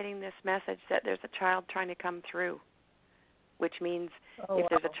sort of getting this message that there's a child trying to come through, which means if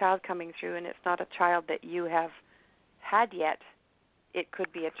there's a child coming through and it's not a child that you have had yet, it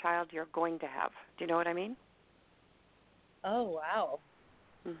could be a child you're going to have. Do you know what I mean? Oh, wow.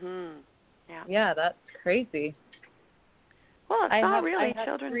 Mhm. Yeah. Yeah, that's crazy. Well, it's not really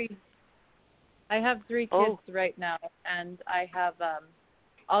children. I have 3 kids right now, and I have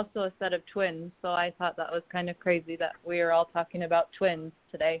also a set of twins, so I thought that was kind of crazy that we are all talking about twins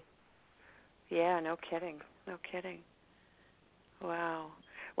today. Yeah, no kidding. Wow.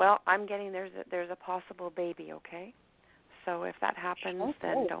 Well, I'm getting there's a possible baby, okay? So if that happens,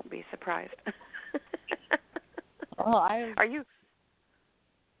 then don't be surprised. Are you?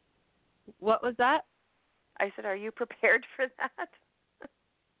 What was that? I said, are you prepared for that?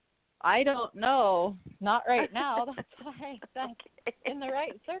 I don't know. Not right now. That's why I said in the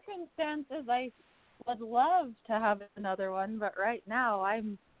right circumstances, I would love to have another one, but right now I've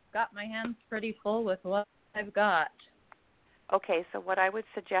got my hands pretty full with what I've got. Okay, so what I would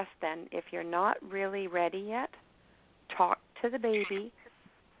suggest then, if you're not really ready yet, talk to the baby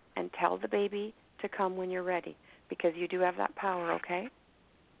and tell the baby to come when you're ready, because you do have that power, okay?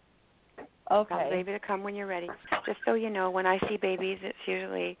 Okay. Tell the baby to come when you're ready. Just so you know, when I see babies, it's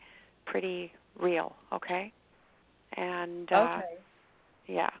usually pretty real, okay? And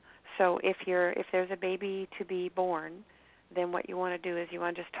yeah. So if there's a baby to be born, then what you want to do is you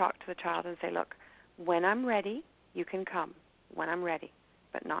want to just talk to the child and say, look, when I'm ready, you can come. When I'm ready,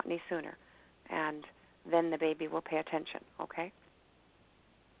 but not any sooner. And then the baby will pay attention, okay?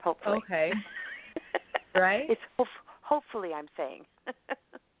 Hopefully. Okay. Right? It's hopefully, I'm saying.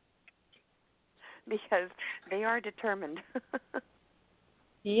 Because they are determined.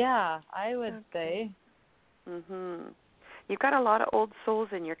 Yeah, I would say. Mhm. You've got a lot of old souls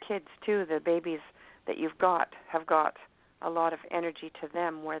in your kids too. The babies that you've got have got a lot of energy to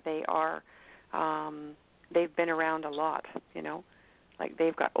them, where they are. They've been around a lot, like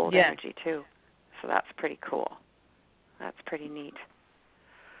they've got old energy too. So that's pretty cool. That's pretty neat.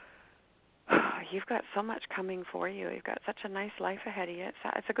 You've got so much coming for you. You've got such a nice life ahead of you.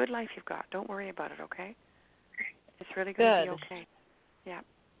 It's a good life you've got. Don't worry about it, okay? It's really going to be okay. Yeah,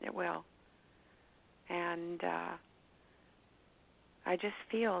 it will. And I just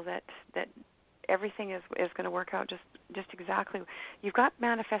feel that everything is going to work out just exactly. You've got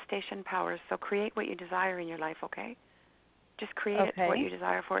manifestation powers, so create what you desire in your life, okay? Just create it what you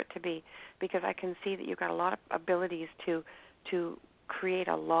desire for it to be, because I can see that you've got a lot of abilities to create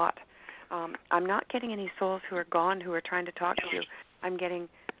a lot. I'm not getting any souls who are gone who are trying to talk to you. I'm getting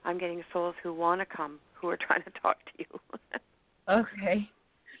souls who want to come who are trying to talk to you. Okay.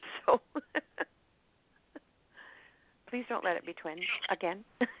 So please don't let it be twins again.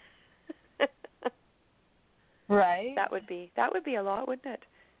 Right. That would be a lot, wouldn't it?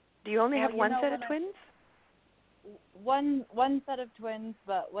 Do you only have one set of twins? One set of twins,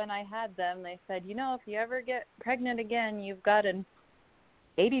 but when I had them, they said, if you ever get pregnant again, you've got an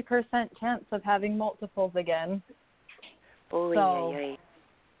 80% chance of having multiples again. Oh, so, yeah.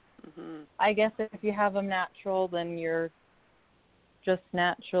 Mm-hmm. I guess if you have them natural, then you're just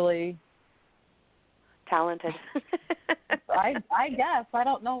naturally talented. I guess. I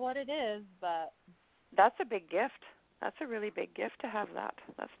don't know what it is, but that's a big gift. That's a really big gift to have that.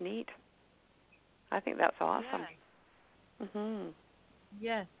 That's neat. I think that's awesome. Yeah. Mhm.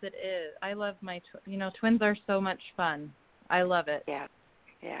 Yes, it is. I love my twins are so much fun. I love it. Yeah.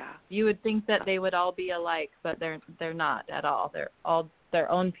 Yeah. You would think that they would all be alike, but they're not at all. They're all their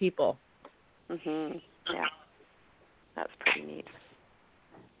own people. Mhm. Yeah. That's pretty neat.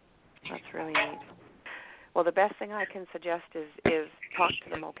 That's really neat. Well, the best thing I can suggest is talk to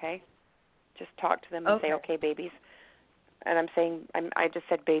them, okay? Just talk to them and say, okay, babies. And I just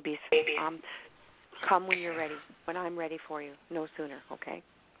said babies. Come when you're ready, when I'm ready for you, no sooner, okay?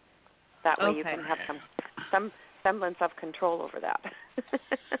 That way you can have some semblance of control over that.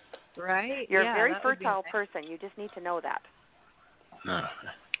 Right? You're a very fertile person. You just need to know that.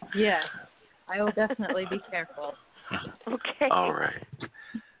 Yeah. I will definitely be careful. Okay. All right.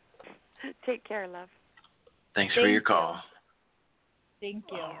 Take care, love. Thanks for your call. Thank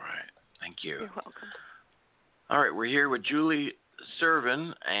you. All right. Thank you. You're welcome. All right, we're here with Julie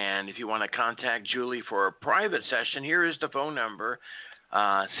Severn, and if you want to contact Julie for a private session, here is the phone number,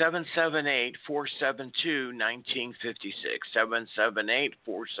 778-472-1956,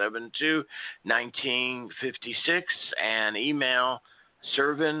 778-472-1956, and email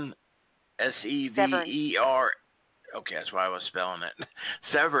Severn, S-E-V-E-R, okay, that's why I was spelling it,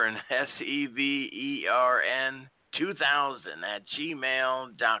 Severn, S-E-V-E-R-N 2000 at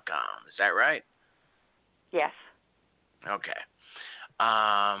gmail.com. Is that right? Yes. Okay.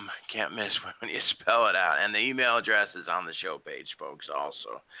 Can't miss when you spell it out. And the email address is on the show page, folks,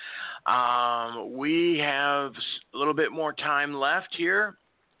 also. We have a little bit more time left here.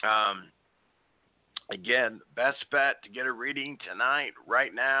 Again, best bet to get a reading tonight,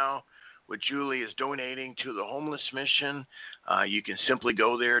 right now, what Julie is donating to the homeless mission. You can simply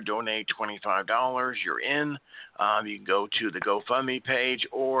go there, donate $25. You're in. You can go to the GoFundMe page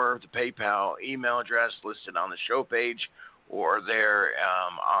or the PayPal email address listed on the show page, or there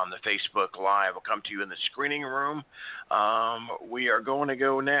on the Facebook Live. I'll come to you in the screening room. We are going to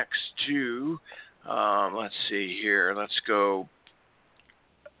go next to, let's see here. Let's go.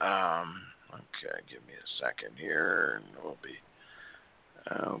 Okay, give me a second here, and we'll be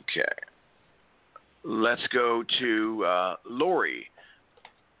okay. Let's go to Lori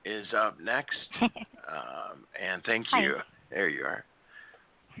is up next. And thank you. Hi. There you are.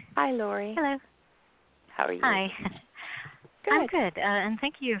 Hi, Lori. Hello. How are you? Hi. Good. I'm good, and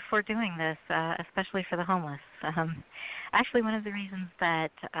thank you for doing this, especially for the homeless. Actually, one of the reasons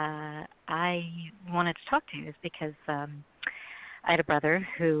that I wanted to talk to you is because I had a brother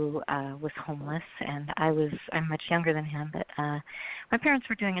who was homeless, and I'm much younger than him, but my parents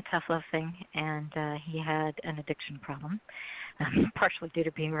were doing a tough love thing, and he had an addiction problem, partially due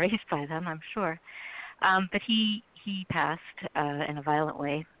to being raised by them, I'm sure. But he passed in a violent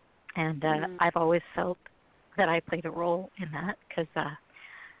way, and I've always felt that I played a role in that because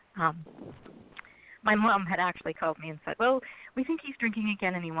my mom had actually called me and said, well, we think he's drinking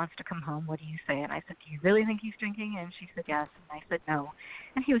again and he wants to come home. What do you say? And I said, do you really think he's drinking? And she said, yes. And I said, no.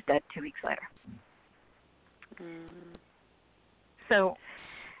 And he was dead 2 weeks later. So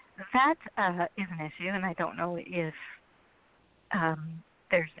that is an issue, and I don't know if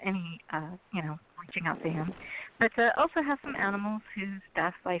there's any, reaching out to him. But also have some animals whose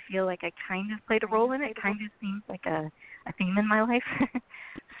death I feel like I kind of played a role in. It kind of seems like a theme in my life.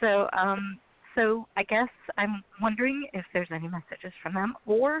 So I guess I'm wondering if there's any messages from them.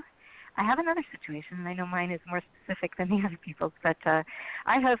 Or I have another situation, and I know mine is more specific than the other people's, but I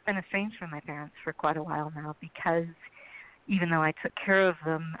have been estranged from my parents for quite a while now because even though I took care of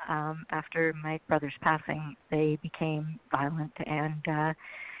them after my brother's passing, they became violent, and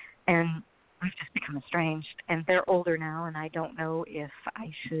we've just become estranged. And they're older now, and I don't know if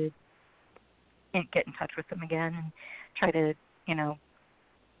I should get in touch with them again and try to,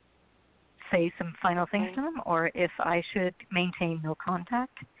 say some final things to them, or if I should maintain no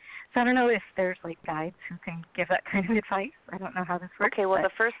contact. So I don't know if there's like guides who can give that kind of advice. I don't know how this works. Okay, well, the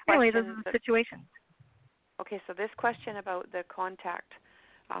first question. Anyway, this is the situation. Okay, so this question about the contact,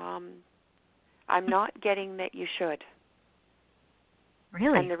 I'm not getting that you should.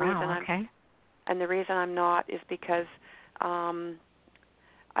 Really? And the reason okay. And the reason I'm not is because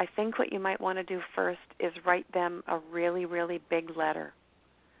I think what you might want to do first is write them a really, really big letter.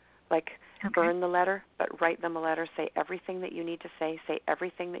 Like, burn the letter, but write them a letter. Say everything that you need to say. Say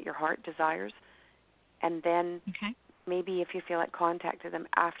everything that your heart desires. And then maybe if you feel like contact them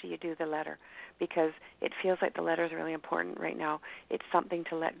after you do the letter, because it feels like the letter is really important right now. It's something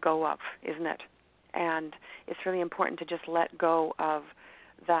to let go of, isn't it? And it's really important to just let go of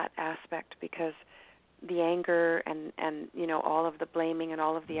that aspect, because the anger and all of the blaming and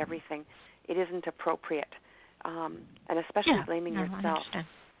all of the everything, it isn't appropriate. And especially blaming yourself.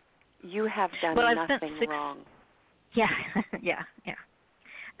 You have done nothing wrong. Yeah, yeah.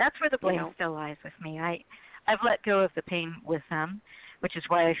 That's where the blame still lies with me. I've let go of the pain with them, which is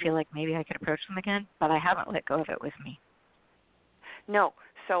why I feel like maybe I could approach them again, but I haven't let go of it with me. No,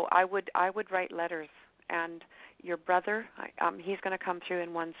 so I would write letters, and your brother, he's going to come through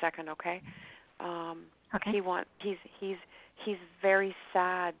in 1 second, okay? He's very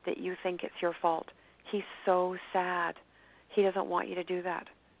sad that you think it's your fault. He's so sad. He doesn't want you to do that.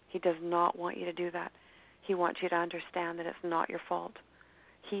 He does not want you to do that. He wants you to understand that it's not your fault.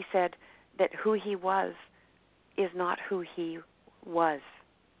 He said that who he was is not who he was.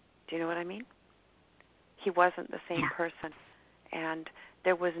 Do you know what I mean? He wasn't the same person, and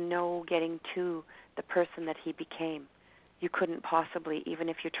there was no getting to the person that he became. You couldn't possibly, even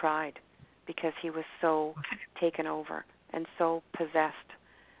if you tried, because he was so taken over and so possessed.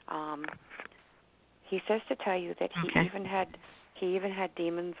 He says to tell you that he even had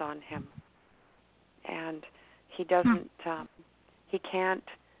demons on him, and he doesn't. He can't.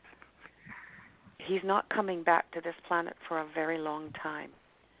 He's not coming back to this planet for a very long time.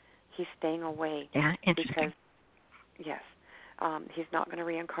 He's staying away because he's not going to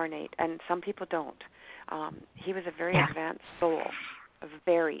reincarnate, and some people don't. He was a very advanced soul, a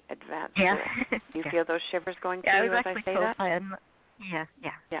very advanced soul. Do you feel those shivers going through you as I say that? Yeah.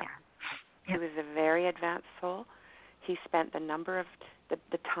 He was a very advanced soul. He spent the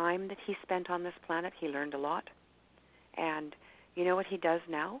time that he spent on this planet, he learned a lot. And you know what he does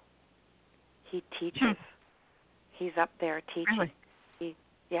now? He teaches. He's up there teaching. Really?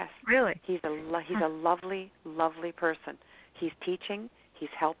 Yes. Really? He's a lovely, lovely person. He's teaching. He's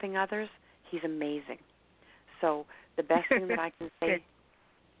helping others. He's amazing. So the best thing that I can say,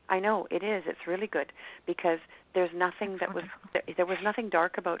 I know it is. It's really good, because there's nothing there was nothing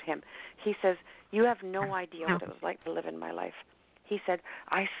dark about him. He says, you have no idea what it was like to live in my life. He said,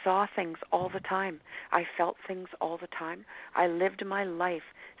 I saw things all the time. I felt things all the time. I lived my life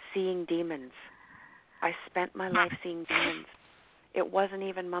seeing demons. I spent my life seeing demons. It wasn't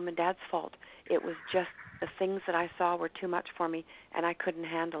even Mom and Dad's fault. It was just the things that I saw were too much for me, and I couldn't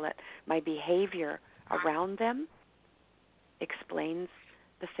handle it. My behavior around them explains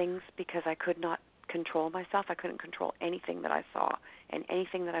the things, because I could not control myself. I couldn't control anything that I saw and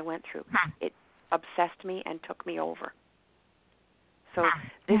anything that I went through. It obsessed me and took me over. So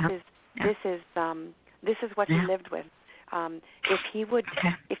this is what he lived with. If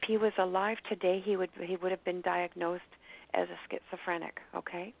he was alive today, he would have been diagnosed as a schizophrenic.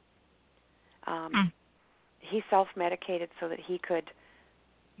 Okay. He self-medicated so that he could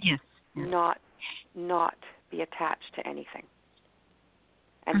not be attached to anything.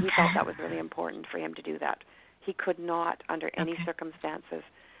 And he felt that was really important for him to do that. He could not, under any circumstances,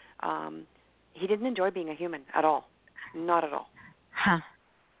 he didn't enjoy being a human at all. Not at all.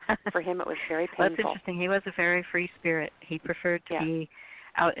 For him, it was very painful. That's interesting. He was a very free spirit. He preferred to be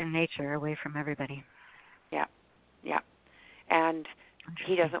out in nature, away from everybody. Yeah. And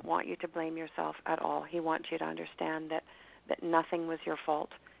he doesn't want you to blame yourself at all. He wants you to understand that nothing was your fault,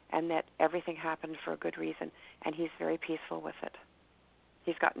 and that everything happened for a good reason, and he's very peaceful with it.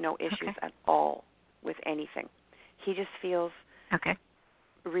 He's got no issues at all with anything. He just feels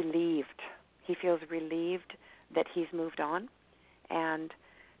relieved. He feels relieved that he's moved on, and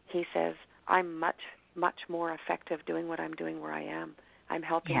he says, I'm much, much more effective doing what I'm doing where I am. I'm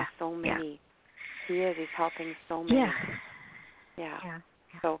helping so many. He is. He's helping so many.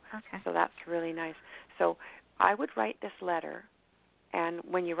 So that's really nice. So I would write this letter, and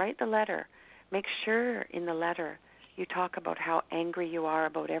when you write the letter, make sure in the letter you talk about how angry you are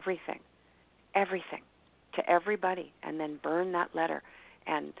about everything, to everybody, and then burn that letter,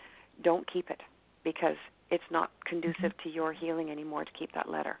 and don't keep it, because it's not conducive to your healing anymore to keep that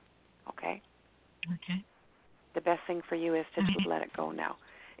letter, okay? Okay. The best thing for you is to just let it go now.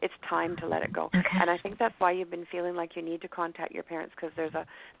 It's time to let it go. Okay. And I think that's why you've been feeling like you need to contact your parents, because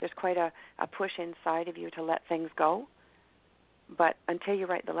there's quite a push inside of you to let things go. But until you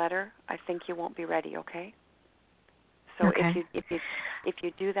write the letter, I think you won't be ready, okay? So if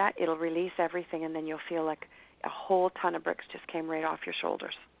you do that, it'll release everything, and then you'll feel like a whole ton of bricks just came right off your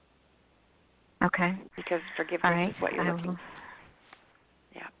shoulders. Okay. Because forgiveness is what you're looking for.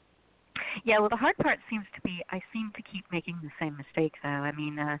 Yeah, well, the hard part seems to be I seem to keep making the same mistake, though. I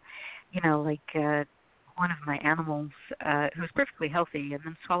mean, one of my animals who was perfectly healthy and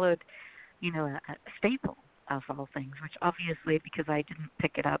then swallowed, a staple of all things, which obviously because I didn't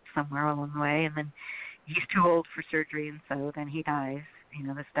pick it up somewhere along the way, and then he's too old for surgery, and so then he dies,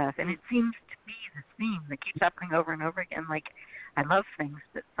 the stuff. And it seems to be this theme that keeps happening over and over again. Like, I love things,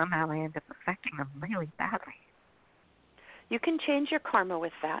 but somehow I end up affecting them really badly. You can change your karma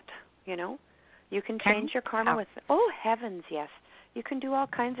with that. You can change your karma with, oh, heavens, yes. You can do all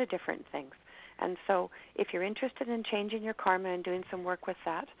kinds of different things. And so if you're interested in changing your karma and doing some work with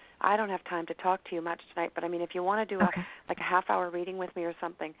that, I don't have time to talk to you much tonight, but, I mean, if you want to do a half-hour reading with me or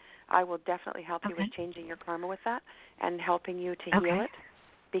something, I will definitely help you with changing your karma with that and helping you to heal it,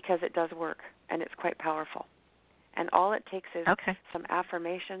 because it does work, and it's quite powerful. And all it takes is some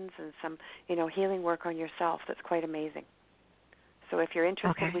affirmations and some, healing work on yourself that's quite amazing. So if you're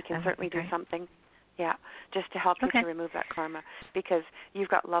interested, we can certainly do something, just to help you to remove that karma, because you've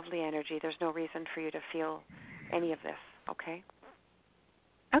got lovely energy. There's no reason for you to feel any of this, okay?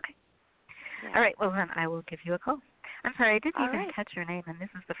 Okay. Yeah. All right, well, then I will give you a call. I'm sorry, I didn't even catch your name, and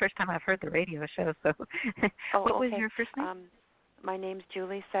this is the first time I've heard the radio show, so what was your first name? My name's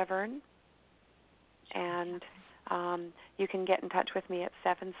Julie Severn, and you can get in touch with me at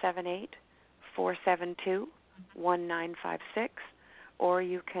 778-472-1956. Or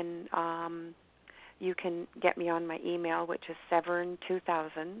you can get me on my email, which is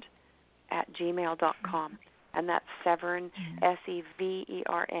severn2000@gmail.com, and that's Severn,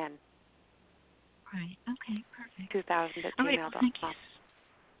 Severn. Right. Okay. Perfect. 2000@gmail.com.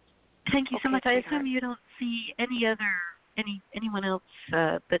 Thank you so much. I assume you don't see anyone else,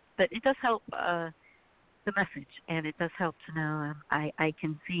 but it does help the message, and it does help to know. I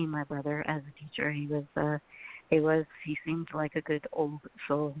can see my brother as a teacher. He seemed like a good old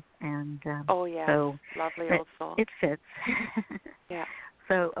soul, and so lovely old soul. It fits. Yeah.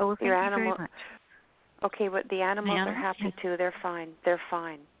 So, thank you very much. Okay, but the animals are happy too. They're fine. They're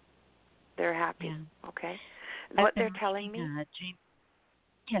happy. Yeah. Okay. What they're telling me.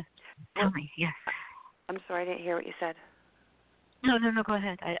 Yes. Tell me. Yes. I'm sorry, I didn't hear what you said. No. Go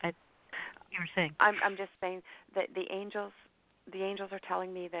ahead. You were saying. I'm just saying that the angels are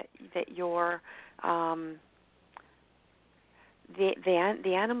telling me that you're.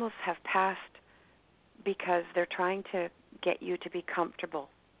 The animals have passed because they're trying to get you to be comfortable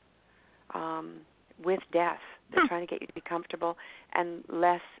with death. They're trying to get you to be comfortable and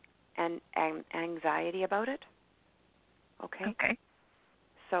less anxiety about it. Okay. Okay.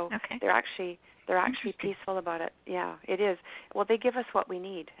 So they're actually peaceful about it. Yeah, it is. Well, they give us what we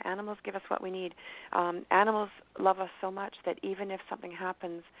need. Animals give us what we need. Animals love us so much that even if something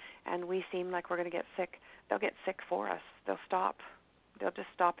happens and we seem like we're going to get sick, they'll get sick for us. They'll stop. They'll just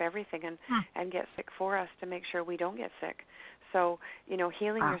stop everything and get sick for us to make sure we don't get sick. So,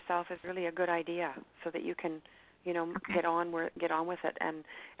 healing yourself is really a good idea, so that you can, get on with it and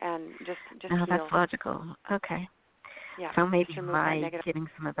just heal. That's logical. Okay. Yeah. So maybe getting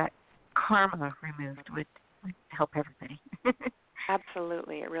some of that karma removed would help everybody.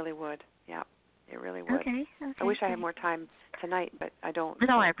 Absolutely, it really would. Yeah, it really would. Okay. I wish I had more time tonight, but I don't.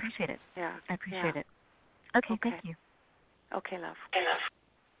 No, I appreciate it. Yeah. I appreciate it. Okay, thank you. Okay, love.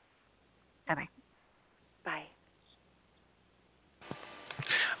 Bye-bye. Bye.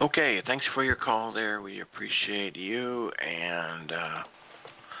 Okay, thanks for your call there. We appreciate you. And,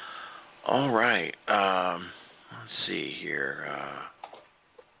 all right. Let's see here.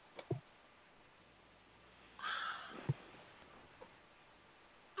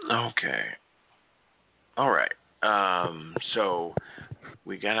 Okay. All right. So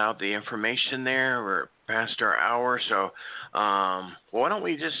we got out the information there. We're past our hour. So why don't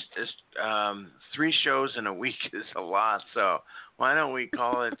we just 3 shows in a week is a lot. So why don't we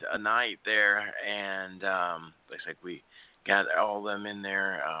call it a night there? And looks like we got all of them in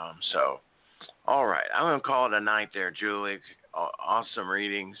there. So All right. I'm going to call it a night there, Julie. Awesome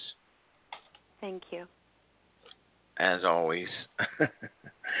readings, Thank you. as always.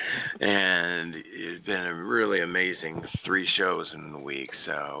 And it's been a really amazing 3 shows in the week.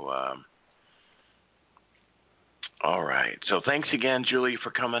 So, all right. So thanks again, Julie,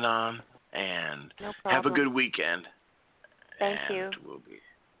 for coming on. And No have a problem. good weekend. Thank and you. We'll be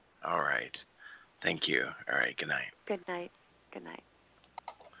all right. Thank you. All right. Good night. Good night. Good night.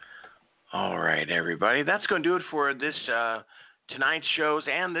 All right, everybody. That's going to do it for this tonight's shows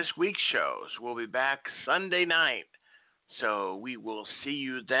and this week's shows. We'll be back Sunday night. So we will see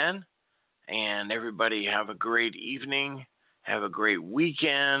you then. And everybody have a great evening. Have a great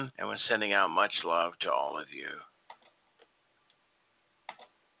weekend. And we're sending out much love to all of you.